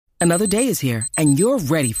Another day is here, and you're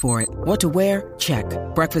ready for it. What to wear? Check.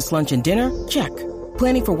 Breakfast, lunch, and dinner? Check.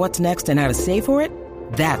 Planning for what's next and how to save for it?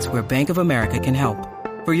 That's where Bank of America can help.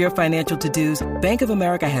 For your financial to-dos, Bank of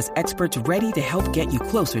America has experts ready to help get you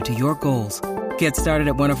closer to your goals. Get started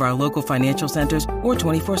at one of our local financial centers or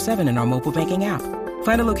 24/7 in our mobile banking app.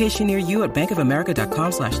 Find a location near you at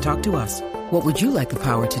bankofamerica.com/talktous. What would you like the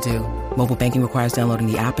power to do? Mobile banking requires downloading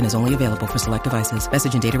the app and is only available for select devices.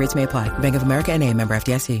 Message and data rates may apply. Bank of America N.A., member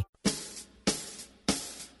FDIC.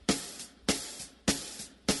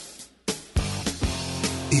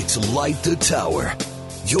 It's Light the Tower,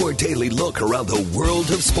 your daily look around the world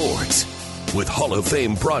of sports. With Hall of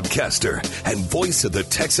Fame broadcaster and voice of the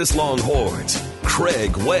Texas Longhorns,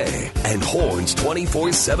 Craig Way, and Horns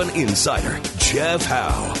 24/7 insider, Jeff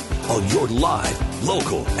Howe. On your live,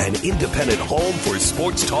 local, and independent home for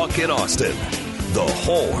sports talk in Austin, The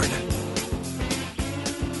Horn.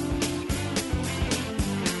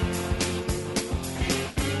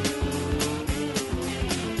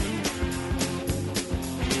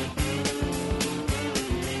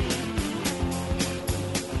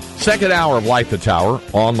 Second hour of Light the Tower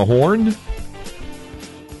on the Horn.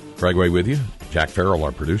 Craig Way with you. Jack Farrell,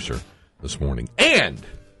 our producer, this morning. And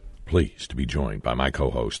pleased to be joined by my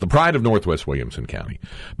co-host, the pride of Northwest Williamson County,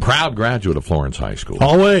 proud graduate of Florence High School.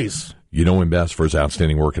 Always. You know him best for his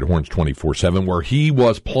outstanding work at Horns 24/7, where he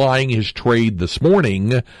was plying his trade this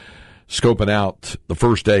morning, scoping out the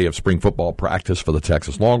first day of spring football practice for the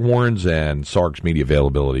Texas Longhorns and Sark's media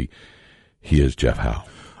availability. He is Jeff Howe.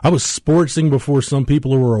 I was sportsing before some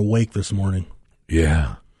people were awake this morning.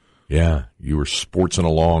 Yeah, you were sportsing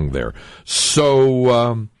along there.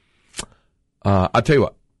 So, I'll tell you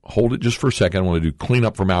what, hold it just for a second. I want to do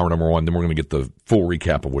cleanup from hour number one, then we're going to get the full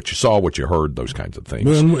recap of what you saw, what you heard, those kinds of things.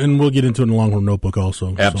 And we'll get into it in the Longhorn Notebook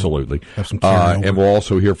also. Absolutely. So have some and we'll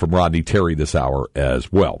also hear from Rodney Terry this hour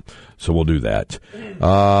as well. So we'll do that.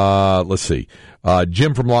 Let's see.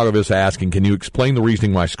 Jim from Lago Vista asking, can you explain the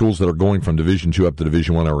reasoning why schools that are going from Division II up to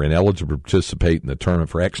Division I are ineligible to participate in the tournament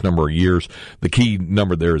for X number of years? The key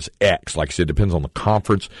number there is X. Like I said, it depends on the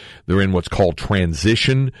conference. They're in what's called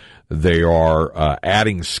transition. They are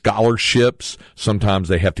adding scholarships. Sometimes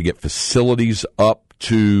they have to get facilities up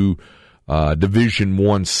to Division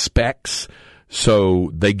I specs.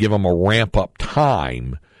 So they give them a ramp-up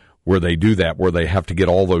time where they do that, where they have to get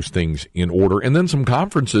all those things in order. And then some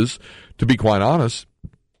conferences, to be quite honest,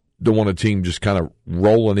 don't want a team just kind of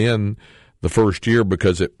rolling in the first year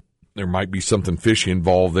because there might be something fishy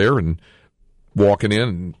involved there and walking in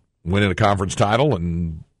and winning a conference title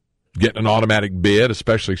and getting an automatic bid,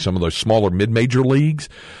 especially some of those smaller mid-major leagues.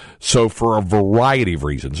 So for a variety of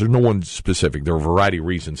reasons, there's no one specific, there are a variety of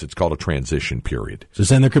reasons it's called a transition period. So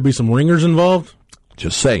saying there could be some ringers involved?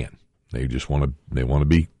 Just saying. They just want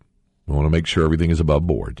to make sure everything is above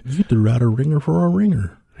board. You threw out a ringer for our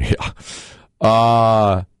ringer. Yeah.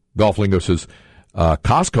 Golf Lingo says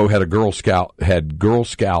Costco had Girl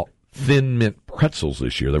Scout Thin Mint pretzels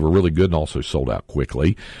this year. They were really good and also sold out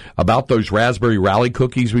quickly. About those Raspberry Rally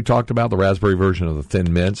cookies we talked about, the raspberry version of the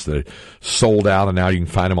Thin Mints that sold out, and now you can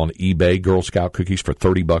find them on eBay. Girl Scout cookies for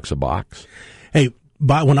 $30 a box. Hey,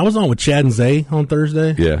 when I was on with Chad and Zay on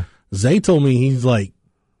Thursday, yeah, Zay told me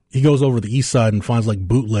he goes over the east side and finds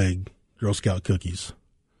bootleg Girl Scout cookies.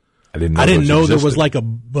 I didn't know there was like a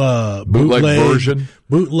bootleg version,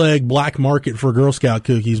 bootleg black market for Girl Scout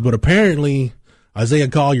cookies, but apparently Isaiah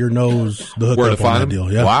Collier knows the hookup where to on find that them.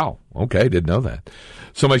 deal. Yeah. Wow. Okay, didn't know that.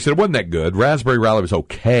 Somebody said it wasn't that good. Raspberry Rally was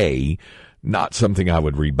okay, not something I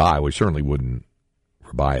would rebuy. We certainly wouldn't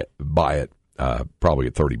buy it. Probably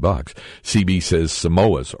at $30. CB says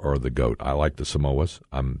Samoas are the GOAT. I like the Samoas.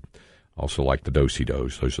 Also like the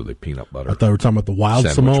Do-si-dos. Those are the peanut butter. I thought we were talking about the Wild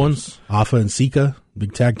Samoans, Afa and Sika,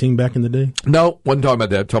 big tag team back in the day. No, wasn't talking about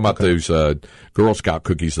that. Talking about those Girl Scout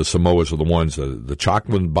cookies. The Samoas are the ones, the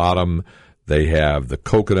chocolate bottom. They have the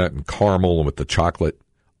coconut and caramel with the chocolate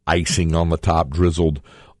icing on the top, drizzled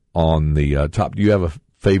on the top. Do you have a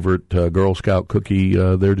favorite Girl Scout cookie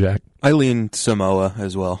there, Jack? I lean Samoa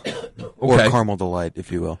as well, or Caramel Delight,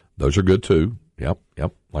 if you will. Those are good too. Yep,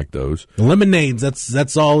 like those. The lemonades,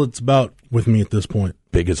 that's all it's about with me at this point.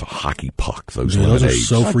 Big as a hockey puck, those lemonades. Those are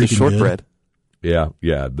so freaking the shortbread. Good.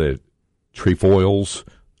 Yeah, the trefoils.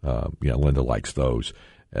 Linda likes those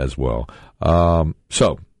as well.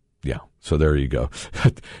 So there you go.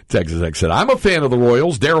 Texas X said, I'm a fan of the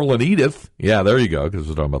Royals, Daryl and Edith. Yeah, there you go, because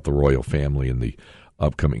we're talking about the royal family and the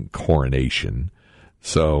upcoming coronation.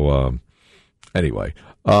 So, anyway,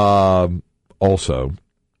 also,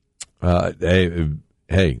 our man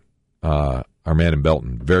in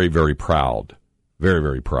Belton, very, very proud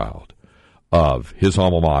of his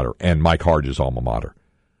alma mater and Mike Harge's alma mater,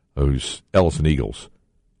 those Ellison Eagles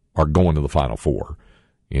are going to the Final Four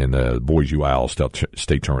in the boys UIL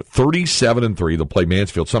state tournament. 37-3. They'll play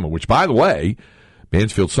Mansfield Summit, which, by the way,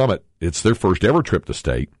 Mansfield Summit, it's their first ever trip to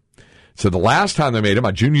state. So the last time they made it,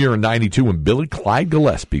 my junior year in '92, when Billy Clyde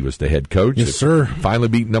Gillespie was the head coach. Yes, sir. Finally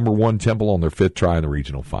beat number 1 Temple on their 5th try in the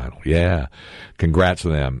regional final. Yeah, congrats to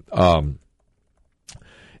them. And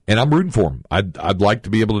I'm rooting for them. I'd like to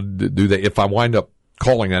be able to do that if I wind up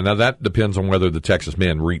calling that. Now, that depends on whether the Texas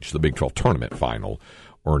men reach the Big 12 tournament final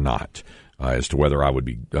or not. As to whether I would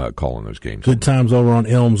be calling those games. Good times over on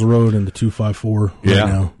Elms Road in the 254 right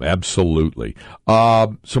now. Absolutely.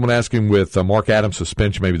 Someone asking with Mark Adams'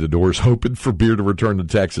 suspension, maybe the door's open for Beard to return to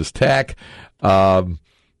Texas Tech.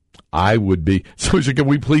 I would be. So can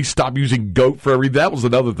we please stop using GOAT for everything? That was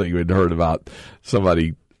another thing we had heard about.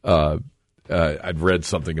 Somebody, I'd read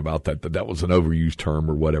something about that was an overused term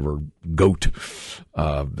or whatever, GOAT.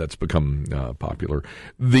 That's become popular.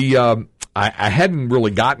 I hadn't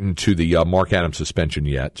really gotten to the Mark Adams suspension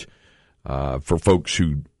yet. For folks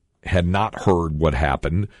who had not heard what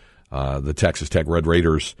happened, the Texas Tech Red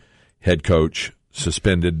Raiders head coach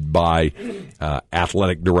suspended by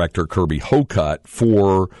athletic director Kirby Hocutt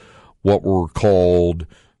for what were called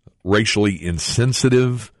racially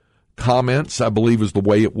insensitive comments, I believe is the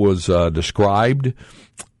way it was described.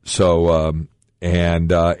 So,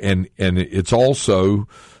 and it's also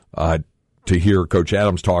to hear Coach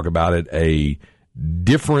Adams talk about it, a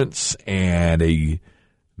difference and a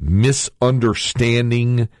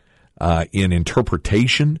misunderstanding in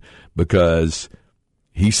interpretation, because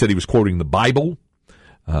he said he was quoting the Bible,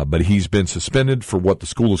 but he's been suspended for what the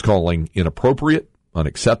school is calling inappropriate,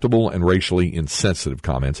 unacceptable, and racially insensitive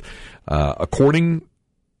comments. According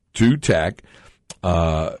to Tech,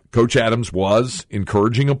 Coach Adams was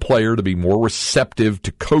encouraging a player to be more receptive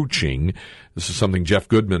to coaching. This is something Jeff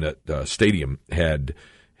Goodman at Stadium had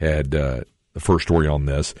the first story on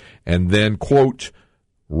this, and then, quote,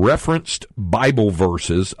 referenced Bible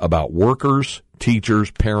verses about workers,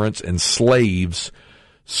 teachers, parents, and slaves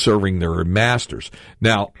serving their masters.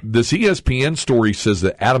 Now, this ESPN story says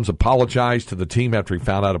that Adams apologized to the team after he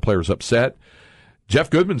found out a player was upset. Jeff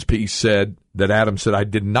Goodman's piece said that Adams said, I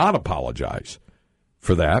did not apologize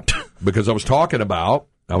for that because I was talking about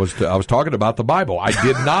the Bible. I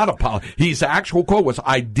did not apologize. His actual quote was,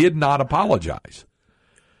 I did not apologize.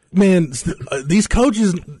 Man, these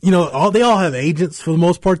coaches, they all have agents for the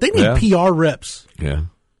most part. They need PR reps. Yeah.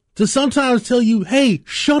 To sometimes tell you, hey,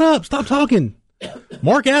 shut up, stop talking.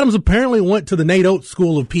 Mark Adams apparently went to the Nate Oates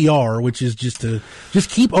School of PR, which is just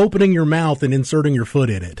keep opening your mouth and inserting your foot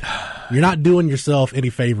in it. You're not doing yourself any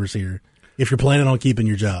favors here if you're planning on keeping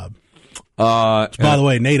your job. By the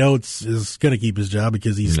way, Nate Oates is going to keep his job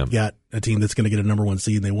because he's got a team that's going to get a number 1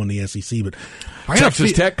 seed and they won the SEC. But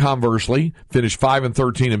Texas Tech, conversely, finished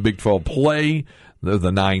 5-13 in Big 12 play. They're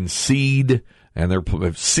the 9 seed, and they're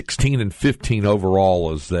 16-15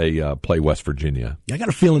 overall as they play West Virginia. Yeah, I got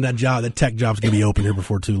a feeling that Tech job's going to be open here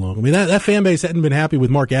before too long. I mean, that fan base hadn't been happy with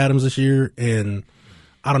Mark Adams this year, and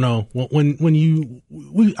I don't know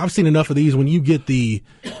I've seen enough of these. When you get the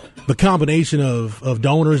combination of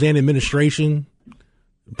donors and administration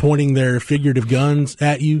pointing their figurative guns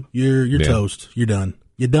at you, you're toast. You're done.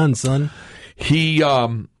 You're done, son. He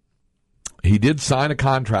did sign a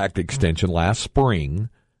contract extension last spring.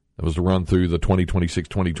 That was to run through the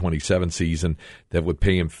 2026-2027 season that would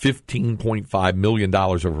pay him $15.5 million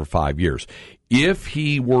over 5 years. If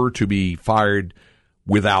he were to be fired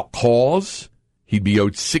without cause, he'd be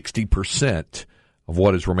owed 60% of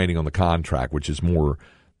what is remaining on the contract, which is more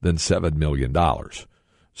than $7 million.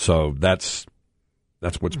 So that's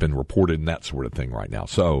what's been reported and that sort of thing right now.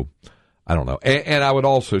 So I don't know. And I would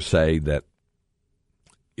also say that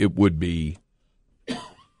it would be,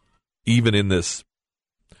 even in this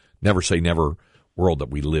never say never world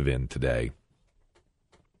that we live in today,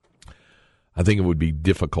 I think it would be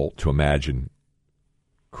difficult to imagine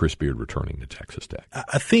Chris Beard returning to Texas Tech.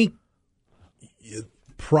 I think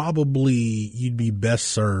probably you'd be best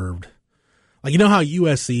served. Like, you know how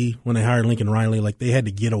USC, when they hired Lincoln Riley, like they had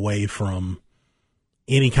to get away from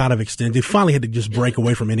any kind of extension. They finally had to just break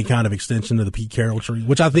away from any kind of extension to the Pete Carroll tree,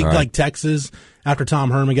 which I think like Texas, after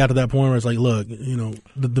Tom Herman got to that point where it's like, look,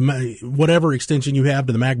 the whatever extension you have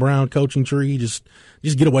to the Mac Brown coaching tree, just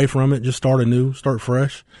get away from it. Just start anew, start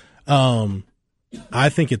fresh. I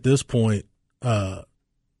think at this point,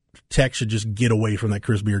 Tech should just get away from that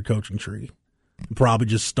Chris Beard coaching tree. Probably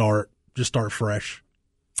just start fresh.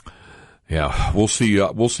 Yeah, we'll see.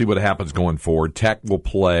 We'll see what happens going forward. Tech will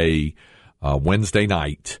play Wednesday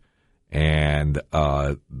night, and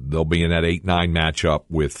they'll be in that 8-9 matchup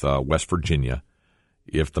with West Virginia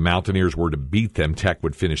if the Mountaineers were to beat them, Tech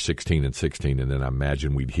would finish 16-16, and then I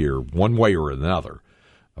imagine we'd hear one way or another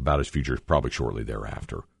about his future probably shortly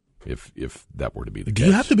thereafter, if that were to be the case. Do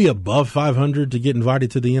you have to be above 500 to get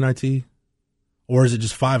invited to the NIT? Or is it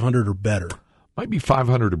just 500 or better? Might be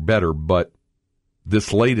 500 or better, but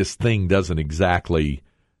this latest thing doesn't exactly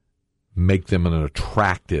make them an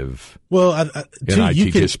attractive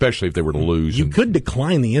NIT, especially if they were to lose. You could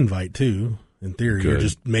decline the invite, too, in theory, or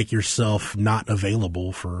just make yourself not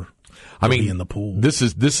available to be in the pool. This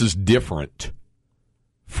is different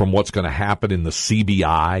from what's going to happen in the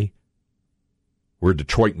CBI, where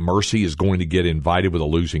Detroit Mercy is going to get invited with a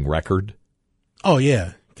losing record. Oh,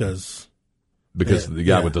 yeah, because the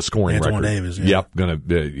guy with the scoring Antoine record. Davis, yeah.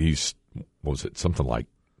 Yep, he's, what was it, something like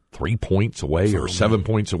 3 points away or 7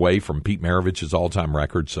 points away from Pete Maravich's all-time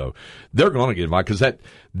record. So they're going to get invited because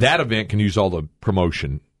that event can use all the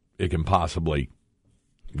promotion it can possibly,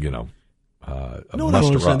 No, I don't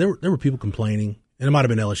understand. There were people complaining, and it might have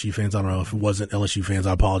been LSU fans. I don't know if it wasn't LSU fans.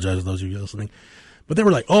 I apologize to those of you listening. But they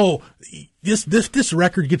were like, "Oh, this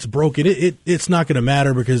record gets broken. It's not going to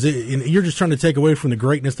matter because you're just trying to take away from the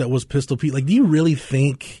greatness that was Pistol Pete." Like, do you really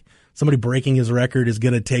think somebody breaking his record is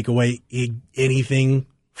going to take away anything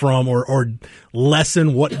from or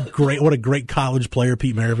lessen what a great college player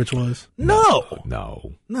Pete Maravich was? No.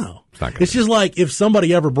 It's just like if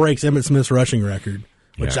somebody ever breaks Emmitt Smith's rushing record,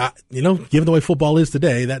 which given the way football is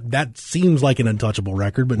today, that seems like an untouchable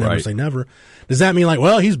record, but never say never. Does that mean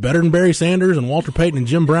he's better than Barry Sanders and Walter Payton and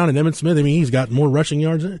Jim Brown and Emmitt Smith? I mean, he's got more rushing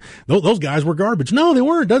yards. Those guys were garbage. No, they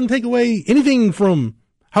weren't. It doesn't take away anything from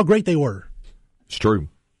how great they were. It's true.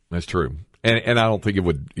 That's true. And I don't think it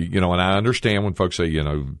would, and I understand when folks say,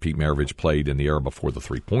 Pete Maravich played in the era before the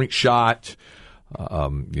 3-point shot, all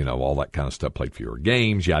that kind of stuff, played fewer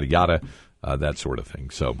games, yada, yada, that sort of thing.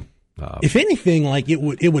 So, if anything,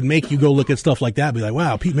 it would make you go look at stuff like that, be like,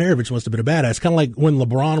 wow, Pete Maravich must have been a badass. Kind of like when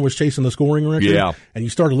LeBron was chasing the scoring record. Yeah. And you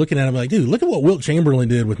started looking at him like, dude, look at what Wilt Chamberlain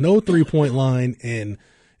did with no 3-point line and,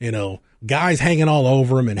 guys hanging all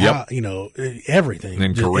over him and how, everything.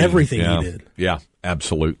 And Kareem, everything he did. Yeah,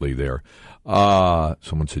 absolutely there.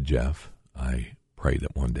 Someone said, Jeff, I pray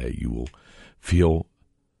that one day you will feel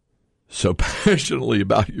so passionately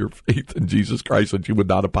about your faith in Jesus Christ that you would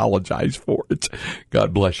not apologize for it.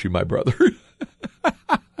 God bless you, my brother.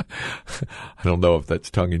 I don't know if that's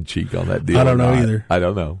tongue-in-cheek on that deal. I don't know either. I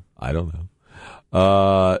don't know.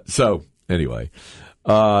 So anyway,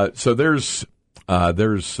 so there's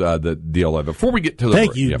the deal of it. Before we get to the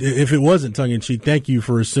thank you. Yep. If it wasn't tongue in cheek, thank you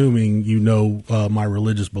for assuming my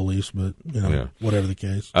religious beliefs, but whatever the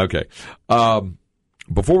case. Okay.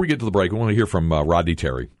 Before we get to the break, I want to hear from Rodney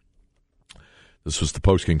Terry. This was the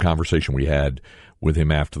post-game conversation we had with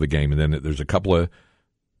him after the game, and then there's a couple of.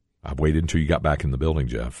 I waited until you got back in the building,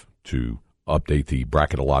 Jeff, to update the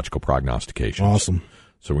bracketological prognostications. Awesome.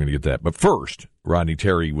 So we're going to get that. But first, Rodney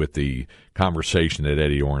Terry with the conversation that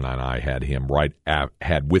Eddie Orr and I had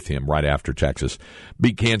with him right after Texas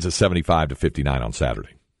beat Kansas 75-59 on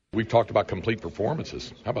Saturday. We've talked about complete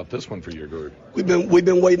performances. How about this one for your group? We've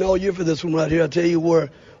been waiting all year for this one right here. I tell you where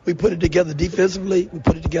we put it together defensively, we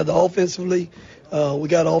put it together offensively. We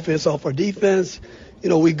got offense off our defense.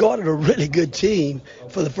 We guarded a really good team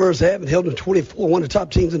for the first half and held them 24, one of the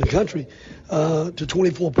top teams in the country, to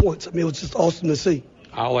 24 points. I mean, it was just awesome to see.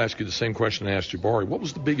 I'll ask you the same question I asked Jabari. What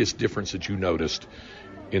was the biggest difference that you noticed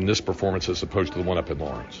in this performance as opposed to the one up in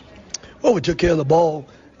Lawrence? Well, we took care of the ball,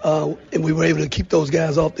 and we were able to keep those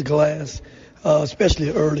guys off the glass, especially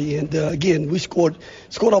early. And, again, we scored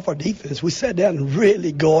off our defense. We sat down and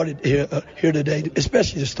really guarded here today,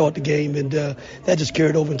 especially to start the game. And that just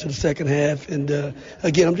carried over into the second half. And,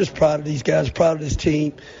 again, I'm just proud of these guys, proud of this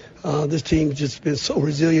team. This team's just been so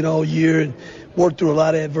resilient all year and worked through a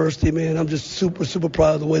lot of adversity, man. I'm just super, super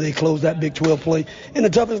proud of the way they closed that Big 12 play in the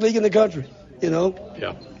toughest league in the country,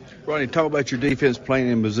 Yeah. Ronnie, talk about your defense playing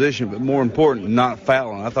in position, but more important, not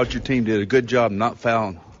fouling. I thought your team did a good job not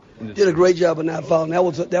fouling. Did a great job of not fouling.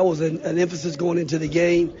 That was an emphasis going into the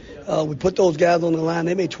game. We put those guys on the line.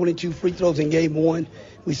 They made 22 free throws in game one.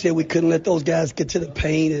 We said we couldn't let those guys get to the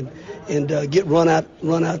paint and get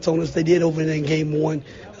run-outs on us. They did over there in game one.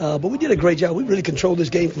 But we did a great job. We really controlled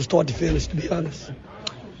this game from start to finish, to be honest.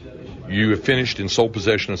 You have finished in sole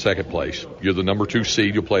possession of second place. You're the number 2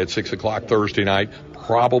 seed. You'll play at 6 o'clock Thursday night,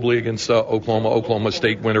 probably against Oklahoma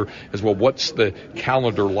State winner as well. What's the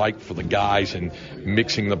calendar like for the guys and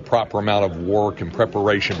mixing the proper amount of work and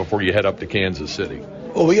preparation before you head up to Kansas City?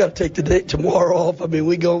 Well, we got to take tomorrow off. I mean,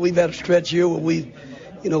 we've had a stretch here where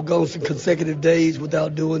gone some consecutive days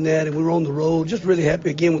without doing that, and we were on the road. Just really happy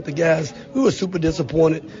again with the guys. We were super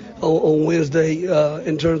disappointed on Wednesday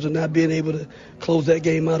in terms of not being able to close that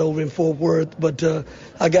game out over in Fort Worth. But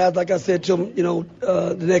our guys, like I said to them,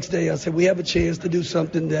 the next day, I said we have a chance to do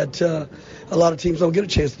something that a lot of teams don't get a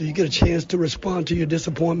chance to do. You get a chance to respond to your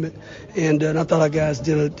disappointment, and I thought our guys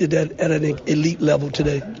did that at an elite level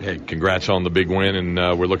today. Hey, congrats on the big win,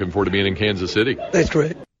 and we're looking forward to being in Kansas City. That's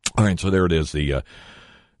correct. All right, so there it is, the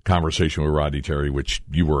conversation with Rodney Terry, which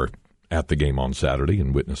you were at the game on Saturday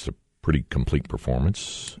and witnessed a pretty complete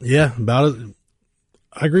performance. Yeah,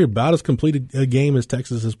 I agree, about as complete a game as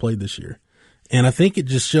Texas has played this year. And I think it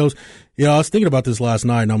just shows, I was thinking about this last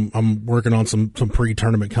night, and I'm working on some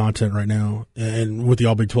pre-tournament content right now, and with the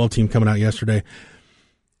All Big 12 team coming out yesterday.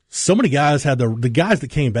 So many guys had the guys that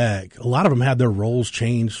came back, a lot of them had their roles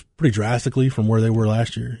changed pretty drastically from where they were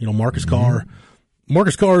last year.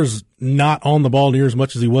 Marcus Carr is not on the ball near as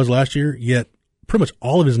much as he was last year, yet pretty much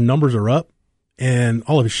all of his numbers are up and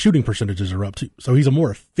all of his shooting percentages are up too. So he's a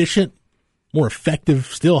more efficient, more effective,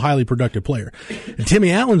 still highly productive player. And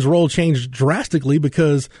Timmy Allen's role changed drastically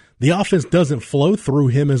because the offense doesn't flow through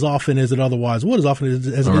him as often as it otherwise would, as often as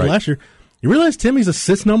it did last year. You realize Timmy's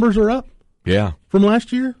assist numbers are up? Yeah. From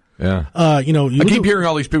last year? Yeah. I keep hearing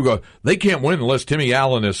all these people go, they can't win unless Timmy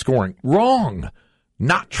Allen is scoring. Wrong.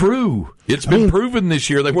 Not true. It's been proven this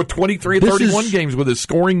year. They won 23 of 31 games with his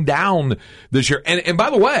scoring down this year. And by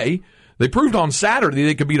the way, they proved on Saturday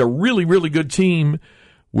they could beat a really, really good team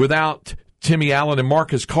without Timmy Allen and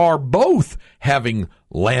Marcus Carr both having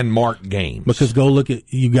landmark games. Because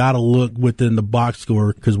you got to look within the box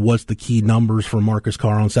score, because what's the key numbers for Marcus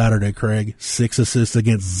Carr on Saturday, Craig? 6 assists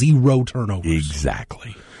against 0 turnovers.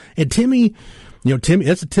 Exactly. And Timmy,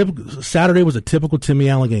 Saturday was a typical Timmy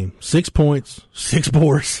Allen game. 6 points, 6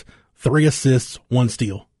 boards, 3 assists, 1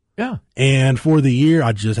 steal. Yeah. And for the year,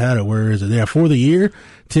 I just had it. Where is it? Yeah, for the year,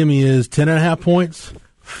 Timmy is 10.5 points,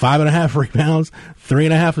 5.5 rebounds,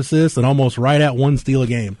 3.5 assists, and almost right at 1 steal a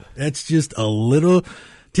game. That's just a little.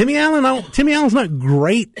 Timmy Allen's not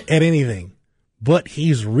great at anything, but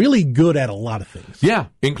he's really good at a lot of things. Yeah,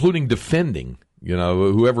 including defending.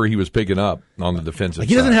 Whoever he was picking up on the defensive side.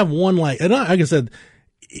 He doesn't have one like I said,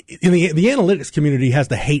 in the analytics community has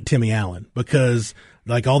to hate Timmy Allen because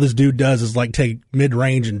all this dude does is take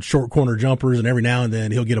mid-range and short corner jumpers, and every now and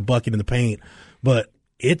then he'll get a bucket in the paint. But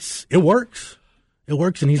it works. It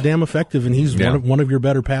works, and he's damn effective, and he's one of your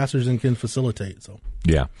better passers and can facilitate. So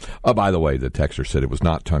yeah. By the way, the texter said it was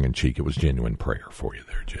not tongue-in-cheek. It was genuine prayer for you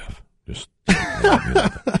there, Jeff. Just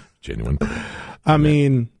genuine prayer. I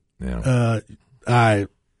mean,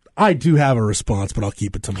 I do have a response, but I'll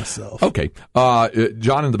keep it to myself. Okay.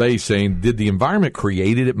 John in the Bay saying, did the environment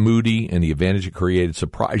created at Moody and the advantage it created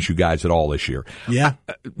surprise you guys at all this year? Yeah.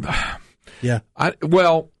 Yeah.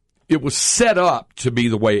 It was set up to be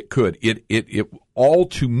the way it could. It all,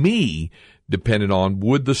 to me, depended on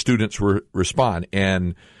would the students respond.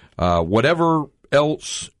 And whatever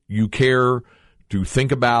else you care to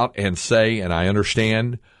think about and say, and I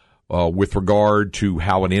understand with regard to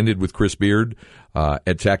how it ended with Chris Beard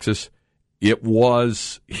at Texas, it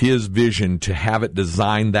was his vision to have it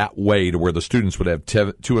designed that way to where the students would have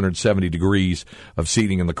 270 degrees of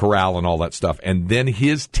seating in the corral and all that stuff. And then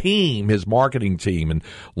his team, his marketing team, and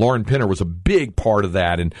Lauren Penner was a big part of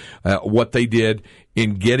that. And what they did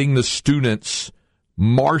in getting the students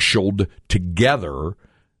marshaled together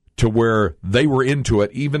to where they were into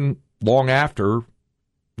it, even long after,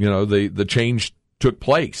 the change took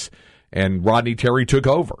place and Rodney Terry took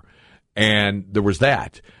over. And there was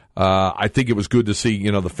that. I think it was good to see,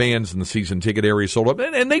 the fans in the season ticket area sold up.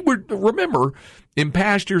 And they were, remember, in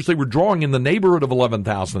past years, they were drawing in the neighborhood of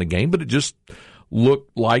 11,000 a game, but it just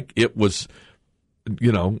looked like it was,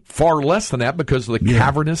 far less than that because of the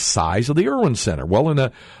cavernous size of the Irwin Center. Well, in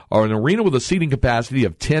an arena with a seating capacity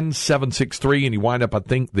of 10,763, and you wind up, I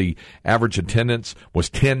think the average attendance was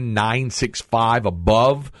 10,965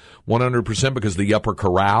 above 100% because of the upper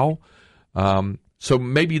corral. So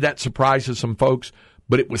maybe that surprises some folks.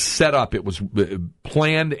 But it was set up. It was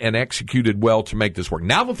planned and executed well to make this work.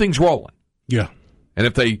 Now the thing's rolling. Yeah. And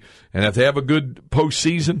if they have a good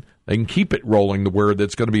postseason, they can keep it rolling to where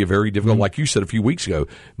that's going to be a very difficult, like you said a few weeks ago,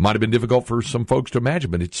 might have been difficult for some folks to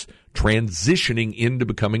imagine, but it's transitioning into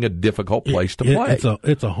becoming a difficult place to play.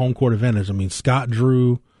 It's a home court advantage. I mean, Scott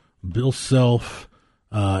Drew, Bill Self,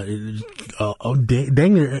 dang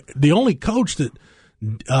near the only coach that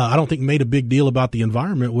I don't think made a big deal about the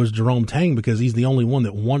environment was Jerome Tang because he's the only one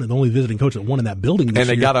that won, the only visiting coach that won in that building this year. And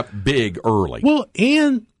they got up big early. Well,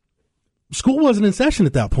 and school wasn't in session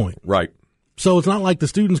at that point. Right. So it's not like the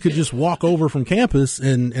students could just walk over from campus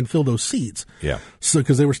and fill those seats. Yeah. So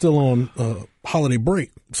because they were still on holiday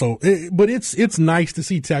break. So, but it's nice to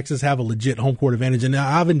see Texas have a legit home court advantage. And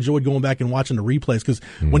I've enjoyed going back and watching the replays because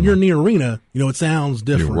when you're in the arena, it sounds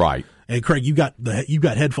different. You're right. Hey, Craig, you got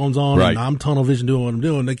headphones on, right. And I'm tunnel vision doing what I'm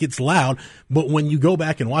doing. It gets loud. But when you go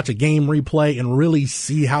back and watch a game replay and really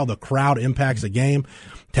see how the crowd impacts a game,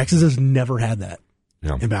 Texas has never had that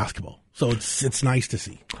in basketball. So it's nice to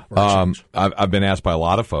see. I've been asked by a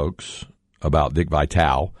lot of folks about Dick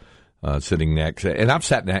Vitale sitting next, and I've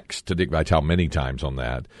sat next to Dick Vitale many times on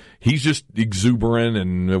that. He's just exuberant,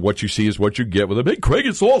 and what you see is what you get with him. Hey, Craig,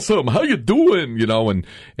 it's awesome. How you doing?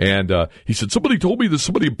 And he said, somebody told me there's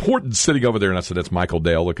somebody important sitting over there, and I said, that's Michael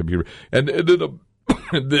Dale, the computer. And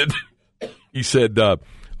then he said,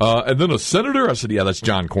 and then a senator? I said, yeah, that's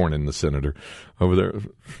John Cornyn, the senator over there.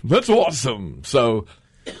 That's awesome. So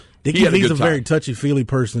Dickie V's a very touchy-feely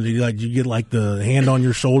person. You get the hand on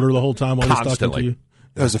your shoulder the whole time while he's talking to you.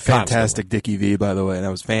 That was a fantastic Dickie V, by the way.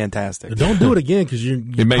 That was fantastic. Don't do it again because you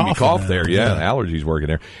it made me cough there. Yeah, allergies working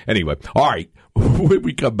there. Anyway, all right. When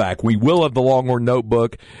we come back, we will have the Longhorn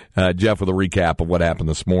Notebook. Jeff with a recap of what happened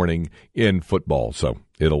this morning in football. So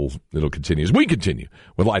it'll continue as we continue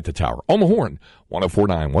with Light the Tower on the Horn,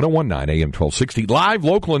 104.9, 101.9 AM 1260, live,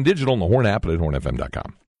 local, and digital on the Horn app and at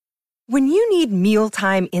hornfm.com. When you need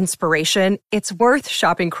mealtime inspiration, it's worth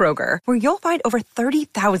shopping Kroger, where you'll find over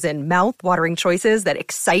 30,000 mouth-watering choices that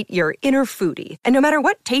excite your inner foodie. And no matter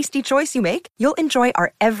what tasty choice you make, you'll enjoy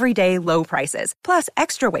our everyday low prices, plus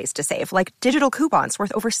extra ways to save, like digital coupons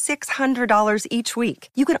worth over $600 each week.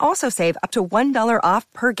 You can also save up to $1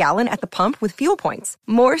 off per gallon at the pump with fuel points.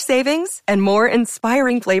 More savings and more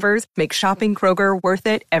inspiring flavors make shopping Kroger worth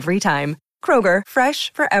it every time. Kroger,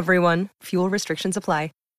 fresh for everyone. Fuel restrictions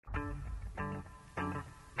apply.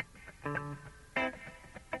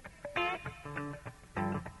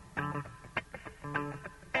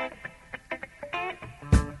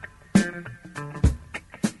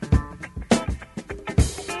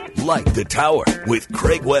 Light the Tower with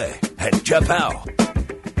Craig Way and Jeff Howe.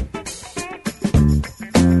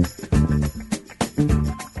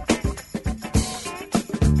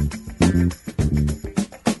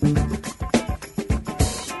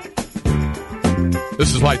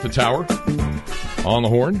 This is Light the Tower on the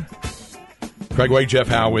Horn. Craig Way, Jeff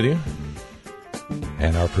Howe with you,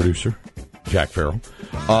 and our producer, Jack Farrell.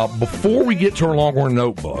 Before we get to our Longhorn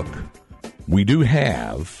Notebook, we do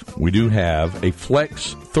have a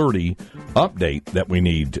Flex 30 update that we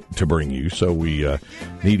need to bring you. So we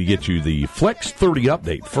need to get you the Flex 30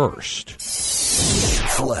 update first.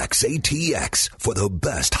 Flex ATX for the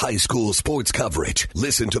best high school sports coverage.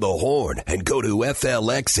 Listen to the Horn and go to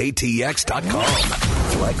FLXATX.com.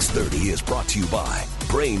 Flex 30 is brought to you by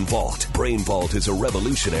Brain Vault. Brain Vault is a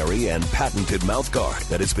revolutionary and patented mouthguard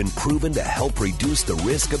that has been proven to help reduce the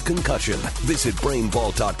risk of concussion. Visit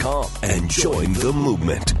BrainVault.com and join the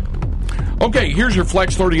movement. Okay, here's your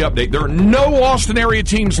Flex 30 update. There are no Austin area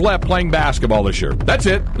teams left playing basketball this year. That's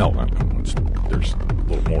it. No, there's a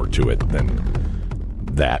little more to it than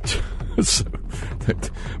that.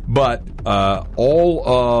 But all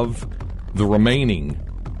of the remaining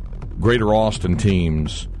Greater Austin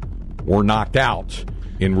teams were knocked out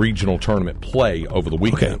in regional tournament play over the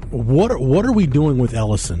weekend. Okay. What are we doing with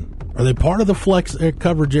Ellison? Are they part of the Flex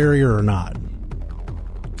coverage area or not?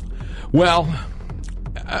 Well,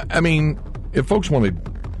 I mean, if folks want to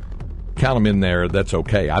count them in there, that's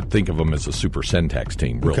okay. I think of them as a Super Centex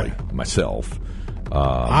team, really, myself.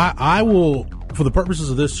 I will, for the purposes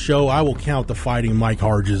of this show, I will count the Fighting Mike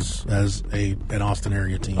Harges as an Austin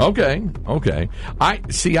area team. Okay. I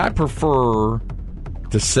prefer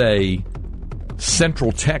to say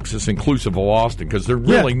Central Texas inclusive of Austin because they're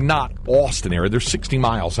really not Austin area. They're 60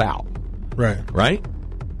 miles out. Right?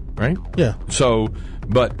 Yeah. So,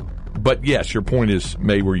 but yes, your point is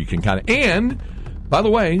made where you can kind of, and by the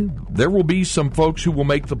way, there will be some folks who will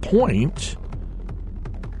make the point,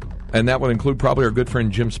 and that would include probably our good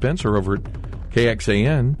friend Jim Spencer over at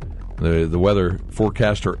KXAN, the weather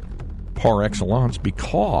forecaster par excellence,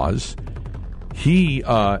 because he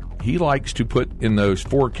likes to put in those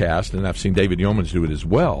forecasts, and I've seen David Yeomans do it as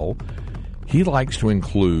well. He likes to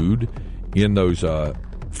include in those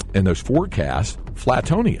forecasts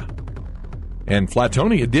Flatonia, and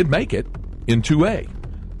Flatonia did make it in 2A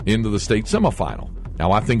into the state semifinal.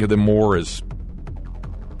 Now I think of them more as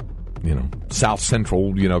South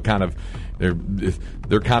Central, kind of. They're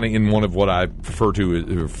kind of in one of what I refer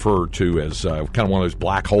to as kind of one of those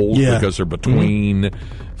black holes because they're between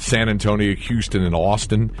San Antonio, Houston, and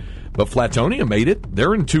Austin. But Flatonia made it.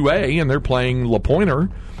 They're in 2A, and they're playing La Pointer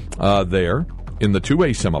there in the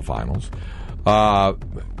 2A semifinals.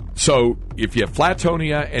 So if you have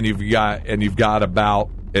Flatonia and you've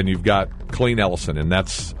got Killeen Ellison, and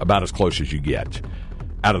that's about as close as you get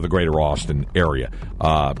out of the greater Austin area.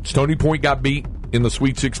 Stony Point got beat in the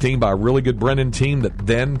Sweet 16 by a really good Brennan team that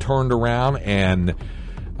then turned around and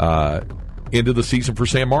into the season for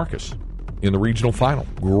San Marcos in the regional final.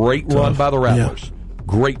 Great run by the Rattlers. Yeah.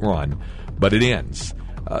 Great run, but it ends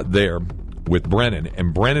there with Brennan,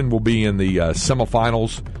 and Brennan will be in the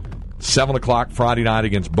semifinals 7 o'clock Friday night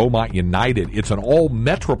against Beaumont United. It's an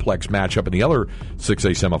all-Metroplex matchup in the other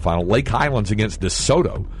 6A semifinal. Lake Highlands against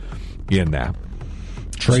DeSoto in that.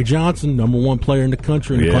 Trey Johnson, number one player in the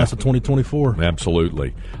country in the class of 2024.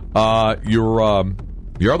 Absolutely. Your other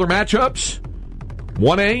matchups,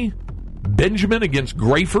 1A, Benjamin against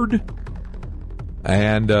Grayford,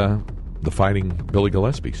 and the Fighting Billy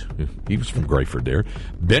Gillespies. He was from Grayford there.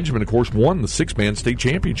 Benjamin, of course, won the six-man state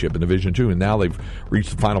championship in Division II, and now they've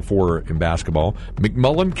reached the Final Four in basketball.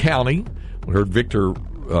 McMullen County, we heard Victor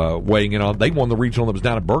weighing in on. They won the regional that was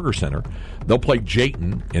down at Burger Center. They'll play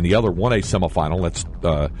Jayton in the other 1A semifinal. That's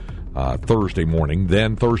Thursday morning.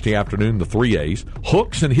 Then Thursday afternoon, the 3As.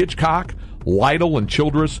 Hooks and Hitchcock, Lytle and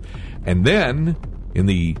Childress. And then in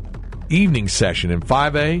the evening session in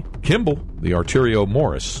 5A, Kimball, the Arterio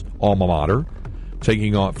Morris alma mater,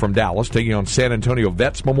 taking on from Dallas, taking on San Antonio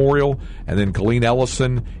Vets Memorial, and then Killeen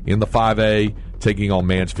Ellison in the 5A, taking on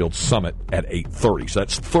Mansfield Summit at 8:30. So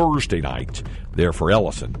that's Thursday night there for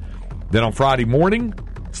Ellison. Then on Friday morning,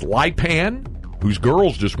 it's Lipan, whose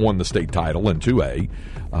girls just won the state title in 2A.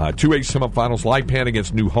 2A semifinals, Lipan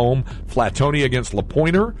against New Home, Flatonia against La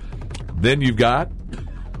Pointer. Then you've got,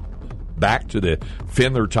 back to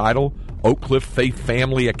defend their title, Oak Cliff Faith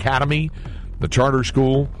Family Academy, the charter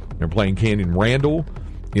school. They're playing Canyon Randall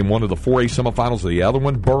in one of the 4A semifinals. The other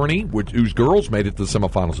one, Bernie, whose girls made it to the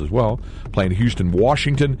semifinals as well, playing Houston,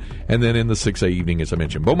 Washington. And then in the 6A evening, as I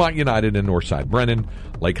mentioned, Beaumont United and Northside Brennan,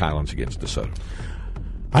 Lake Highlands against DeSoto.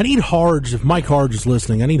 I need Harge, if Mike Harge is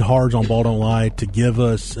listening, I need Harge on Ball Don't Lie to give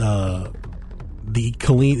us the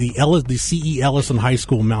C.E. Ellison High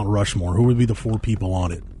School Mount Rushmore. Who would be the four people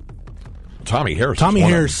on it? Tommy Harris. Tommy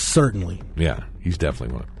Harris, certainly. Yeah, he's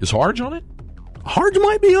definitely one. Is Harge on it? Harge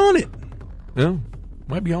might be on it. Yeah,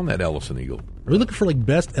 might be on that Ellison Eagle. Are we looking for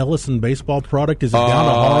best Ellison baseball product? Is it down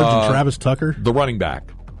to Harge and Travis Tucker? The running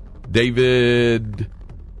back, David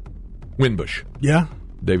Winbush. Yeah,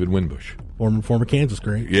 David Winbush, former Kansas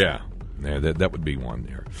great. Yeah, that would be one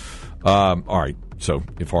there. All right, so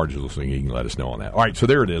if Harge is listening, he can let us know on that. All right, so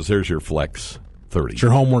there it is. There's your Flex 30. It's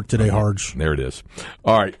your homework today, Harge. There it is.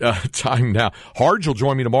 All right, time now. Harge will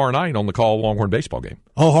join me tomorrow night on the Call Longhorn baseball game.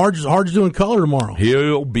 Oh, Harge's doing color tomorrow.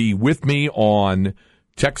 He'll be with me on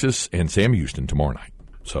Texas and Sam Houston tomorrow night.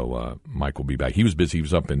 So Mike will be back. He was busy. He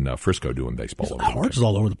was up in Frisco doing baseball. Harge is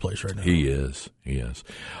all over the place right now. He is.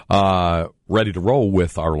 Ready to roll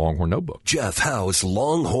with our Longhorn Notebook. Jeff Howe's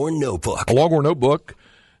Longhorn Notebook. A Longhorn Notebook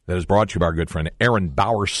that is brought to you by our good friend Aaron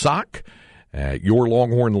Bowersock, your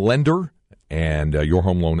Longhorn lender and your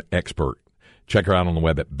home loan expert. Check her out on the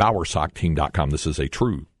web at bowersockteam.com. This is a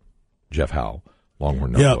true Jeff Howe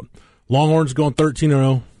Longhorn Notebook. Yeah, Longhorns going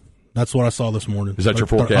 13-0. That's what I saw this morning. Is that your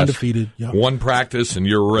forecast? Undefeated. Yep. One practice, and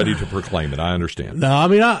you're ready to proclaim it. I understand. No, I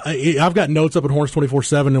mean, I've got notes up at Horns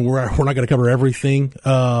 24/7, and we're not going to cover everything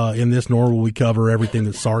in this, nor will we cover everything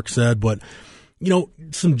that Sark said. But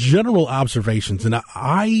some general observations, and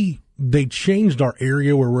they changed our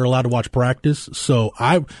area where we're allowed to watch practice. So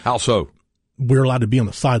how so? We're allowed to be on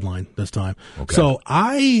the sideline this time. Okay. So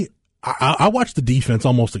I watched the defense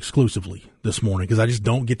almost exclusively this morning because I just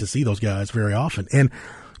don't get to see those guys very often. And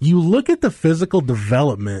you look at the physical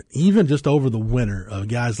development, even just over the winter, of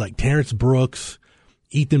guys like Terrence Brooks,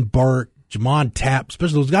 Ethan Burke, Jamon Tapp,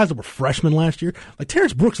 especially those guys that were freshmen last year. Like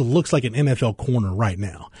Terrence Brooks looks like an NFL corner right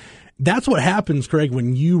now. That's what happens, Craig,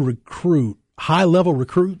 when you recruit high-level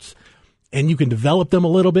recruits and you can develop them a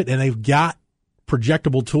little bit and they've got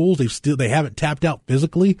projectable tools. They haven't tapped out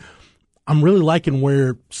physically. I'm really liking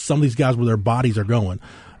where some of these guys, where their bodies are going.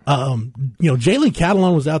 Jalen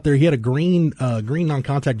Catalon was out there. He had a green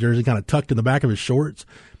non-contact jersey kind of tucked in the back of his shorts.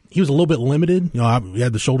 He was a little bit limited. He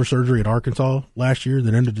had the shoulder surgery at Arkansas last year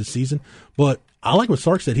that ended the season. But I like what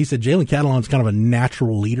Sark said. He said Jalen Catalon's kind of a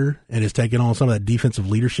natural leader and is taking on some of that defensive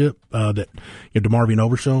leadership that DeMarvion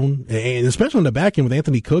Overshone, and especially in the back end with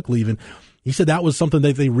Anthony Cook leaving. He said that was something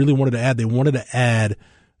that they really wanted to add. They wanted to add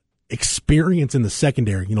experience in the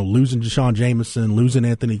secondary, losing Deshaun Jameson, losing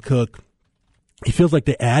Anthony Cook. he feels like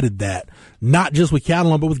they added that, not just with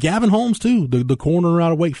Catalon, but with Gavin Holmes too, the corner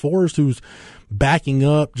out of Wake Forest who's backing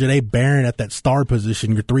up Jahdae Barron at that star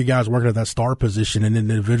position. Your three guys working at that star position, and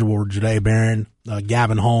individual were Jahdae Barron,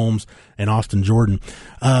 Gavin Holmes, and Austin Jordan.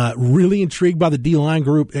 Really intrigued by the D-line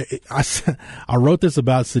group. I wrote this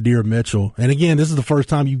about Sadir Mitchell, and again, this is the first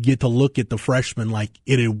time you get to look at the freshmen like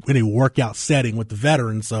in a workout setting with the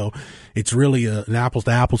veterans, so it's really an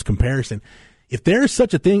apples-to-apples comparison. If there is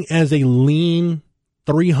such a thing as a lean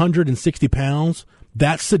 360 pounds,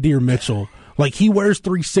 that's Sadir Mitchell. Like, he wears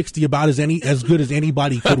 360 about as good as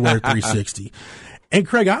anybody could wear 360. And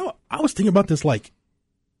Craig, I was thinking about this, like,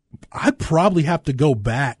 I'd probably have to go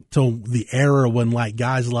back to the era when, like,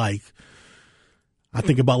 guys like, I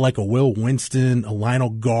think about like a Will Winston, a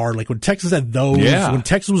Lionel Guard, like when Texas had those, when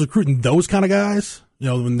Texas was recruiting those kind of guys, you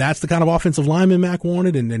know, when that's the kind of offensive lineman Mac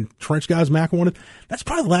wanted and trench guys Mac wanted, that's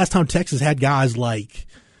probably the last time Texas had guys like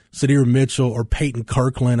Sadir Mitchell or Peyton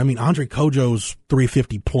Kirkland. I mean, Andre Kojo's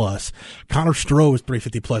 350 plus. Connor Stroh is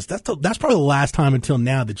 350 plus. That's probably the last time until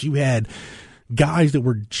now that you had guys that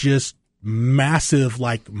were just massive,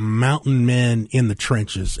 like mountain men in the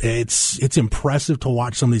trenches. It's impressive to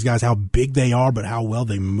watch some of these guys, how big they are, but how well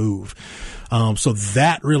they move. So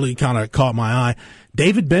that really kind of caught my eye.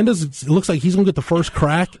 David Bendas, it looks like he's going to get the first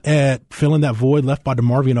crack at filling that void left by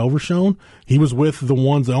DeMarvion Overshone. He was with the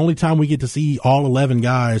ones, the only time we get to see all 11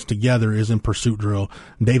 guys together is in pursuit drill.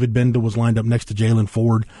 David Benda was lined up next to Jalen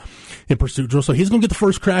Ford in pursuit drill. So he's going to get the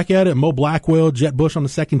first crack at it. Mo Blackwell, Jet Bush on the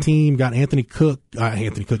second team, got Anthony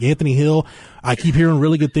Hill. I keep hearing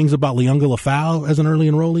really good things about Leunga Lafau as an early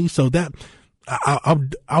enrollee. So that,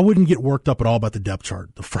 I wouldn't get worked up at all about the depth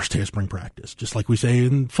chart the first day of spring practice. Just like we say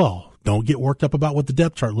in fall, don't get worked up about what the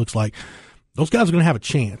depth chart looks like. Those guys are going to have a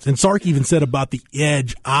chance. And Sark even said about the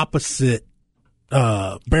edge opposite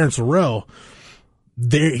Barron Sorrell,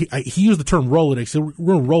 he used the term Rolodex. So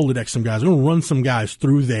we're going to Rolodex some guys. We're going to run some guys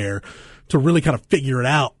through there to really kind of figure it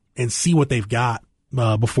out and see what they've got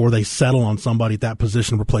before they settle on somebody at that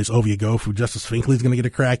position to replace Ovia Gofu. Justice Finkley's going to get a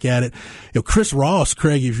crack at it. You know, Chris Ross,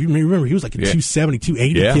 Craig, if you remember, he was like a 270,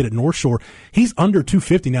 280 kid at North Shore. He's under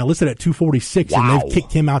 250 now, listed at 246, and they've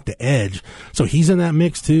kicked him out to edge. So he's in that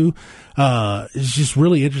mix too. It's just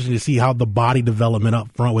really interesting to see how the body development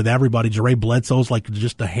up front with everybody. Jeray Bledsoe's like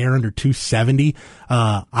just a hair under 270.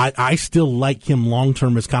 I still like him long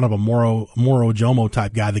term as kind of a Moro Jomo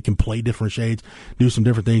type guy that can play different shades, do some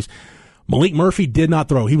different things. Malik Murphy did not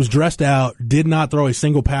throw. He was dressed out, did not throw a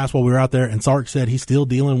single pass while we were out there. And Sark said he's still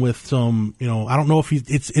dealing with some, I don't know if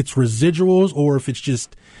it's residuals or if it's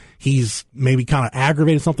just he's maybe kind of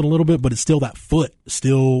aggravated something a little bit, but it's still that foot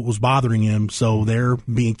still was bothering him. So they're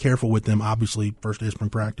being careful with them. Obviously, first day of spring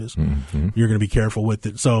practice, you're going to be careful with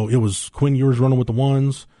it. So it was Quinn Ewers running with the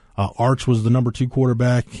ones. Arch was the number 2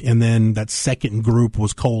 quarterback. And then that second group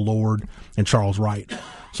was Cole Lord and Charles Wright.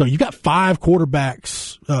 So you got 5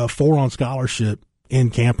 quarterbacks, 4 on scholarship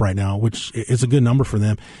in camp right now, which is a good number for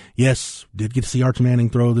them. Yes, did get to see Arch Manning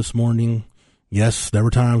throw this morning. Yes, there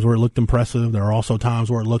were times where it looked impressive. There are also times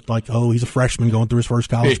where it looked like, oh, he's a freshman going through his first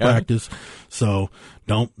college practice. So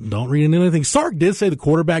don't read into anything. Sark did say the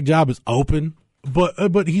quarterback job is open,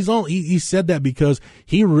 but he said that because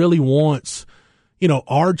he really wants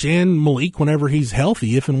Arch and Malik, whenever he's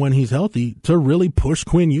healthy, if and when he's healthy, to really push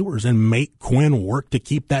Quinn Ewers and make Quinn work to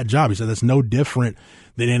keep that job. He said that's no different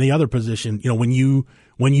than any other position. When you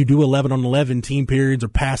do 11-on-11 team periods or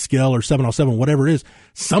Pascal or 7-on-7, whatever it is,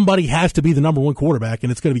 somebody has to be the number 1 quarterback,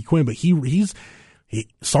 and it's going to be Quinn. But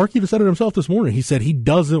Sark even said it himself this morning. He said he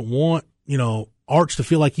doesn't want, Arch to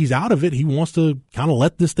feel like he's out of it. He wants to kind of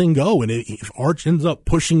let this thing go. And if Arch ends up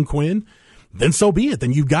pushing Quinn, then so be it.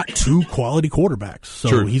 Then you've got 2 quality quarterbacks.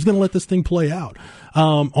 So he's going to let this thing play out.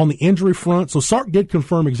 On the injury front, so Sark did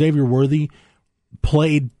confirm Xavier Worthy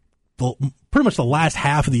played pretty much the last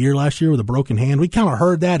half of the year last year with a broken hand. We kind of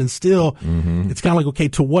heard that, and still it's kind of like, okay,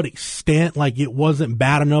 to what extent? Like, it wasn't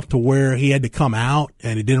bad enough to where he had to come out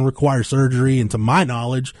and it didn't require surgery, and to my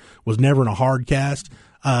knowledge was never in a hard cast.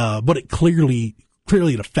 But it clearly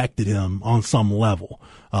it affected him on some level.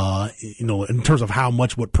 In terms of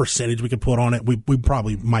what percentage we could put on it, we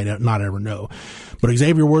probably might not ever know. But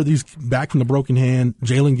Xavier Worthy's back from the broken hand.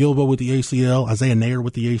 Jalen Gilbo with the ACL, Isaiah Nair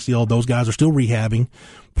with the ACL. Those guys are still rehabbing.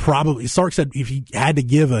 Probably, Sark said if he had to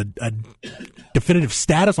give a definitive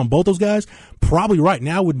status on both those guys, probably right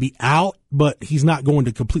now would be out, but he's not going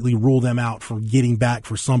to completely rule them out from getting back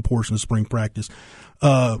for some portion of spring practice.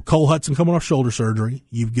 Cole Hudson coming off shoulder surgery.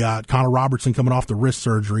 You've got Connor Robertson coming off the wrist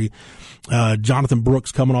surgery. Jonathan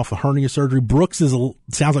Brooks coming off the hernia surgery.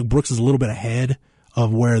 Sounds like Brooks is a little bit ahead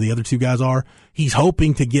of where the other two guys are. He's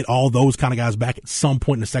hoping to get all those kind of guys back at some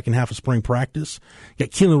point in the second half of spring practice. Got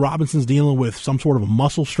Keelan Robinson's dealing with some sort of a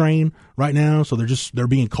muscle strain right now, so they're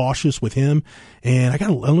being cautious with him. And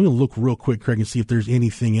let me look real quick, Craig, and see if there's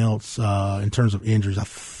anything else in terms of injuries. I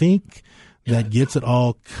think that gets it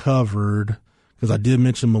all covered because I did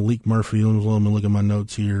mention Malik Murphy. Let me look at my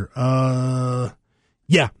notes here.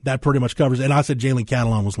 Yeah, that pretty much covers it. And I said Jalen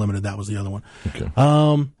Catalon was limited. That was the other one. Okay.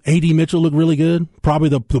 A.D. Mitchell looked really good. Probably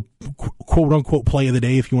the quote-unquote play of the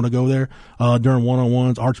day if you want to go there. During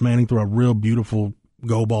one-on-ones, Arch Manning threw a real beautiful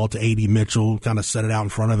go ball to A.D. Mitchell, kind of set it out in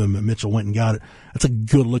front of him, and Mitchell went and got it. That's a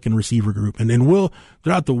good-looking receiver group. And then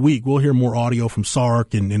throughout the week, we'll hear more audio from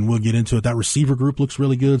Sark, and we'll get into it. That receiver group looks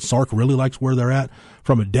really good. Sark really likes where they're at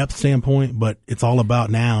from a depth standpoint, but it's all about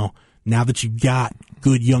now that you've got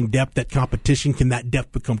good young depth, that competition, can that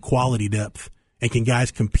depth become quality depth? And can guys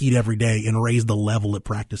compete every day and raise the level at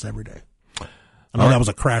practice every day? I know that was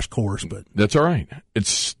a crash course, but that's all right.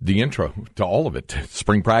 It's the intro to all of it.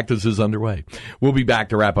 Spring practice is underway. We'll be back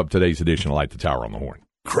to wrap up today's edition of Light the Tower on the Horn.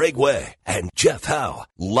 Craig Way and Jeff Howe,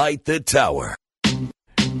 Light the Tower.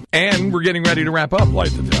 And we're getting ready to wrap up Light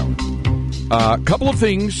the Tower. A couple of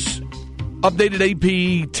things.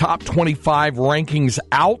 Updated AP top 25 rankings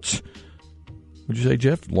out. What'd you say,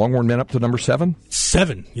 Jeff? Longhorn men up to number 7?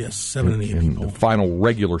 7, yes, 7 in the AP poll. The final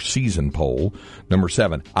regular season poll, number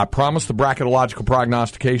 7. I promised the bracketological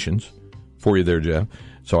prognostications for you there, Jeff,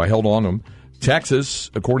 so I held on to them.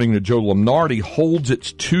 Texas, according to Joe Lunardi, holds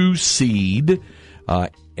its 2 seed,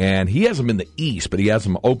 and he has them in the East, but he has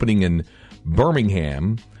them opening in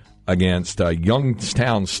Birmingham against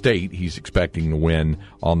Youngstown State. He's expecting to win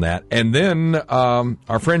on that. And then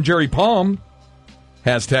our friend Jerry Palm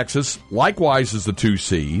has Texas, likewise as the 2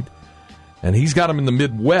 seed, and he's got them in the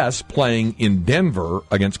Midwest playing in Denver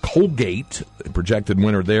against Colgate, projected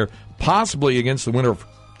winner there, possibly against the winner of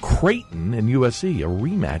Creighton and USC, a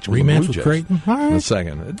rematch with Creighton. All right. In a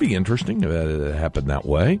second. It'd be interesting if it happened that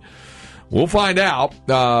way. We'll find out.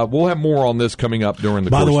 We'll have more on this coming up during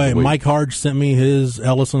the course of the week. By the way, Mike Harge sent me his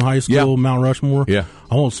Ellison High School Mount Rushmore. Yeah.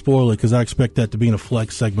 I won't spoil it because I expect that to be in a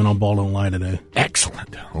flex segment on Ball Don't Lie today.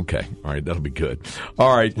 Excellent. Okay. All right. That'll be good.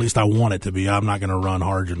 All right. At least I want it to be. I'm not going to run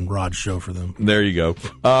Harge and Rod's show for them. There you go.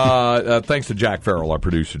 Thanks to Jack Farrell, our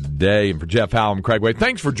producer today, and for Jeff Howe and Craig Way.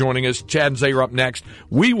 Thanks for joining us. Chad and Zay are up next.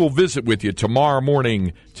 We will visit with you tomorrow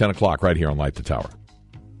morning, 10 o'clock, right here on Light the Tower.